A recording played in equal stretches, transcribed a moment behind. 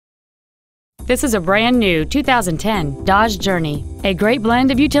This is a brand new 2010 Dodge Journey, a great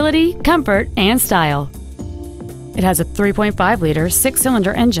blend of utility, comfort, and style. It has a 3.5-liter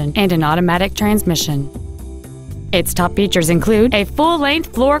six-cylinder engine and an automatic transmission. Its top features include a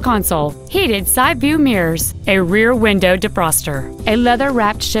full-length floor console, heated side-view mirrors, a rear window defroster, a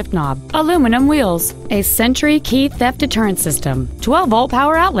leather-wrapped shift knob, aluminum wheels, a Sentry key theft deterrent system, 12-volt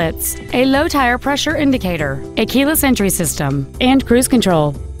power outlets, a low-tire pressure indicator, a keyless entry system, and cruise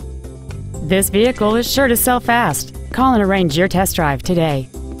control. This vehicle is sure to sell fast. Call and arrange your test drive today.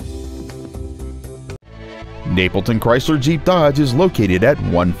 Napleton Chrysler Jeep Dodge is located at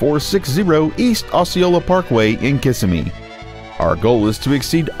 1460 East Osceola Parkway in Kissimmee. Our goal is to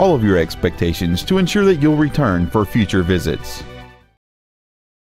exceed all of your expectations to ensure that you'll return for future visits.